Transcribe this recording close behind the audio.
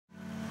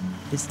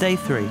It's day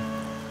 3.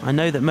 I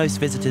know that most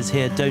visitors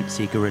here don't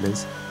see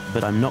gorillas,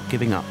 but I'm not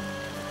giving up.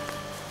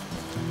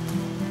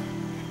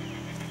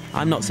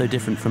 I'm not so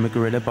different from a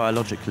gorilla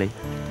biologically.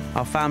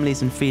 Our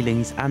families and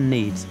feelings and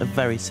needs are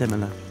very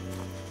similar.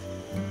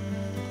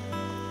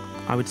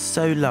 I would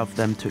so love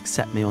them to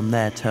accept me on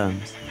their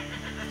terms.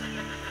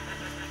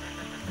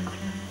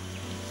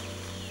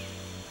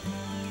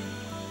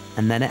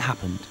 And then it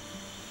happened.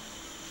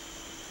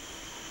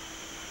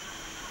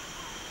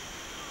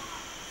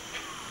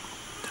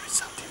 There is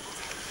something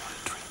moving on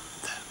the tree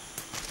there.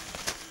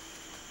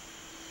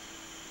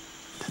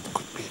 That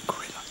could be a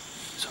gorilla.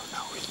 So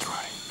now we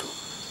try to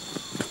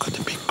get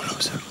a bit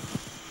closer.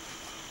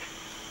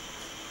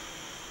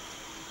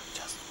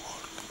 Just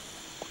walk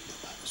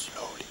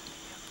slowly,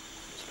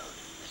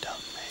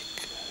 without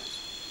make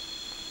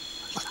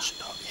much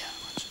noise. Yeah,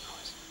 much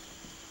noise.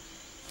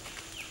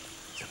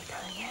 So we're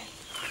going in.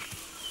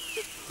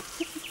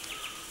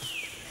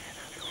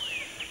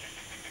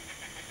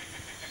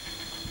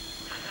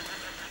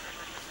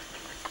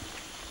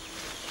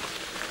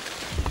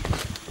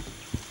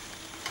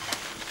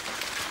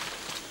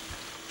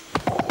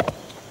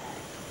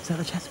 Is that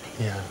the chest piece?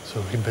 Yeah,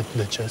 so he bit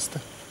the chest.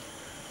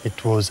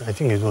 It was, I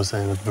think it was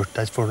an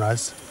advertise for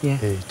us. Yeah.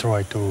 He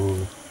tries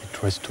to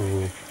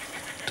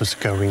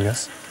scaring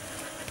us.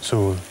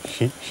 So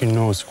he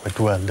knows quite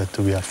well that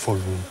we are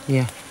following.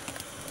 Yeah.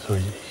 So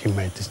he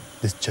made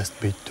this chest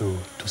bit to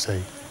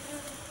say,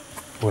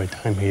 wait,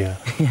 I'm here.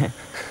 Yeah.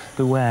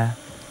 Beware.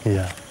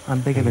 Yeah.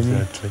 I'm bigger than you.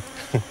 Exactly.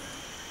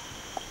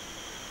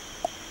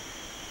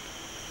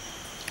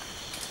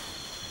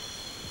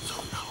 So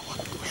now what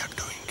we are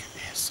doing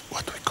is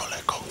what we call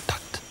a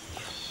contact.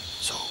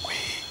 So we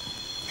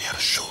are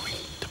showing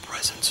the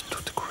presence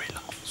to the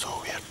gorilla. So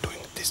we are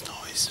doing this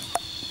noise.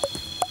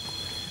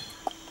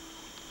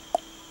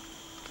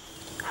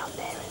 How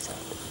near is it?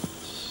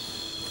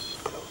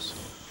 Close.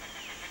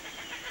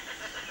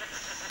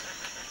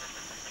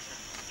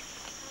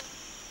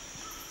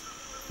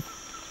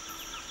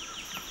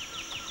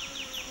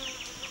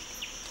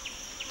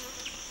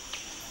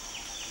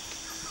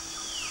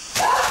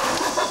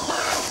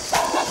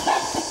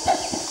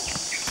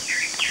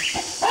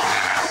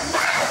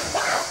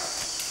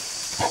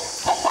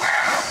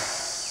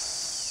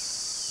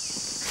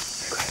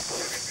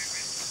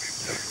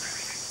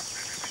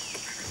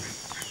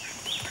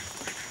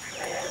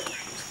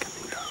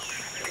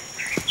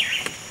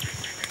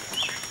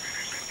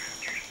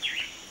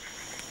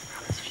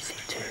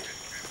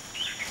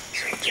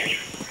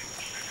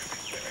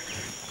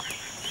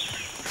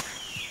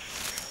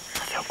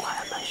 I feel quite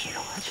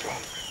emotional,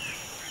 actually.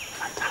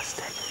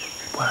 Fantastic.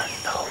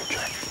 Worth the whole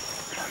trip.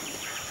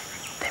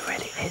 There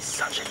really is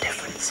such a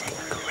difference seeing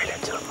a gorilla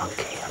to a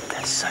monkey. I mean,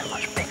 they're so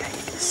much bigger.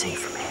 You can see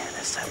from here,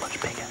 they're so much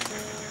bigger.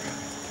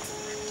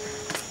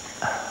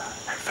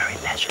 And very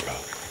leisurely.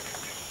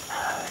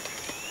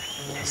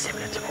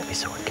 Similar to what we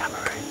saw in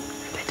Cameroon.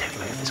 They don't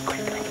move as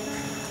quickly.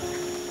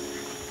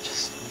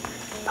 Just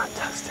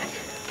fantastic.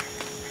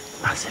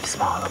 Massive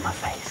smile on my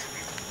face.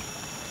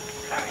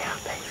 Very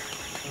happy.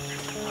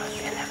 Worth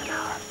the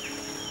 11-hour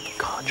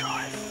car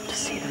drive to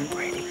see them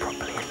really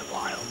properly in the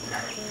wild. No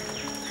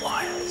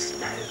wires,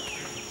 no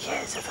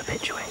years of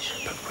habituation,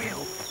 but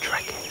real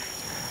trekking.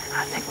 And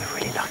I think we're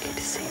really lucky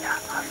to see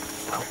that. I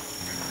will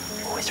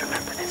always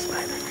remember this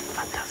moment.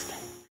 Fantastic.